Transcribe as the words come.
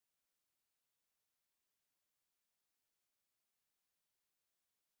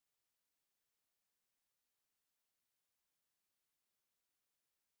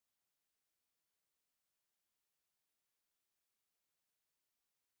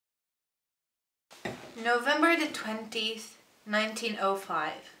November the 20th,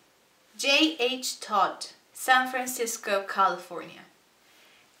 1905. J. H. Todd, San Francisco, California.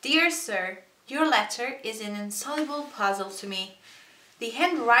 Dear Sir, your letter is an insoluble puzzle to me. The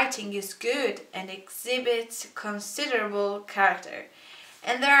handwriting is good and exhibits considerable character,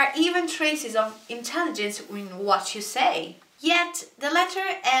 and there are even traces of intelligence in what you say. Yet the letter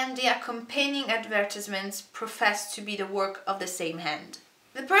and the accompanying advertisements profess to be the work of the same hand.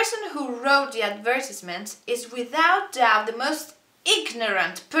 The person who wrote the advertisement is without doubt the most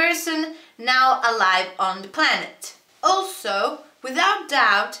ignorant person now alive on the planet. Also, without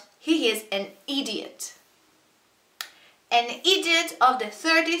doubt, he is an idiot. An idiot of the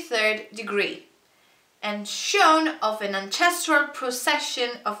 33rd degree, and shown of an ancestral procession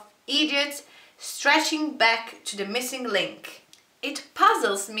of idiots stretching back to the missing link. It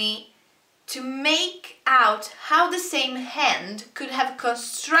puzzles me to make out how the same hand could have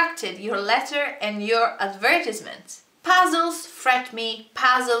constructed your letter and your advertisement. Puzzles fret me,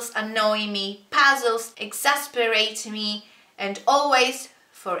 puzzles annoy me, puzzles exasperate me, and always,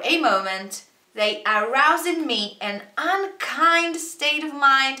 for a moment, they arouse in me an unkind state of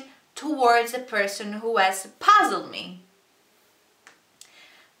mind towards the person who has puzzled me.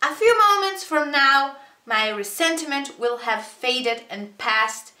 A few moments from now, my resentment will have faded and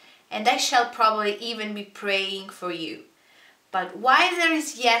passed, and I shall probably even be praying for you. But while there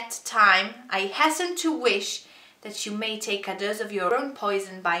is yet time, I hasten to wish that you may take a dose of your own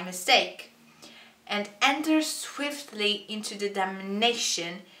poison by mistake, and enter swiftly into the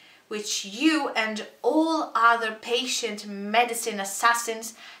damnation which you and all other patient medicine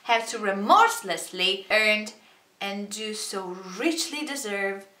assassins have so remorselessly earned and do so richly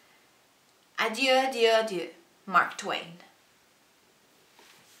deserve. Adieu, adieu, adieu. Mark Twain.